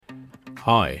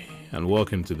Hi, and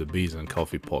welcome to the Bees and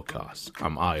Coffee podcast.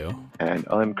 I'm Ayo. And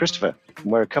I'm Christopher.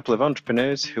 We're a couple of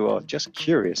entrepreneurs who are just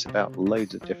curious about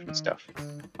loads of different stuff.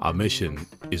 Our mission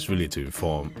is really to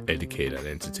inform, educate, and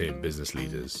entertain business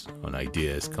leaders on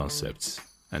ideas, concepts,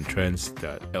 and trends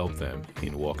that help them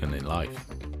in work and in life.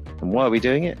 And why are we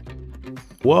doing it?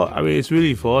 Well, it's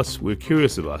really for us. We're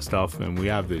curious about stuff, and we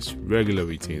have these regular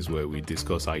routines where we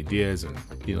discuss ideas and,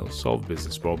 solve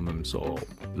business problems or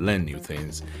learn new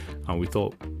things. And we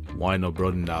thought, why not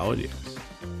broaden our audience?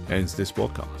 Hence this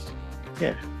podcast.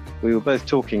 Yeah, we were both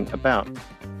talking about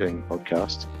doing a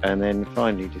podcast and then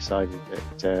finally decided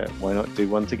that why not do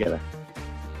one together?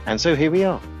 And so here we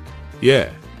are.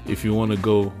 Yeah, if you want to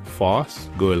go fast,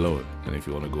 go alone. And if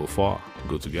you want to go far,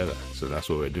 go together. So that's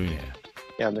what we're doing here.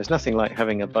 Yeah, and there's nothing like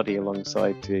having a buddy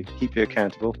alongside to keep you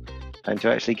accountable and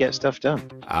to actually get stuff done.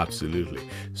 Absolutely.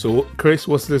 So, Chris,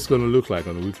 what's this going to look like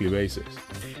on a weekly basis?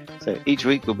 So each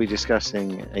week we'll be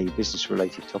discussing a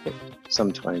business-related topic,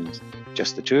 sometimes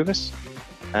just the two of us,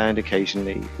 and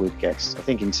occasionally with guests. I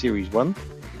think in Series 1,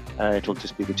 it'll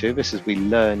just be the two of us as we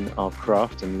learn our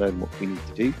craft and learn what we need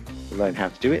to do, to learn how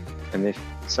to do it. And if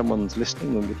someone's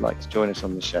listening and would like to join us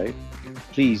on the show,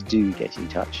 please do get in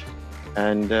touch.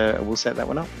 And we'll set that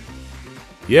one up.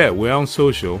 Yeah, we're on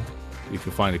social. You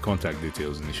can find the contact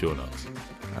details in the show notes.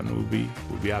 And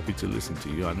we'll be happy to listen to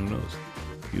you. And who knows,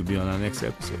 you'll be on our next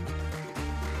episode.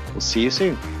 We'll see you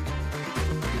soon.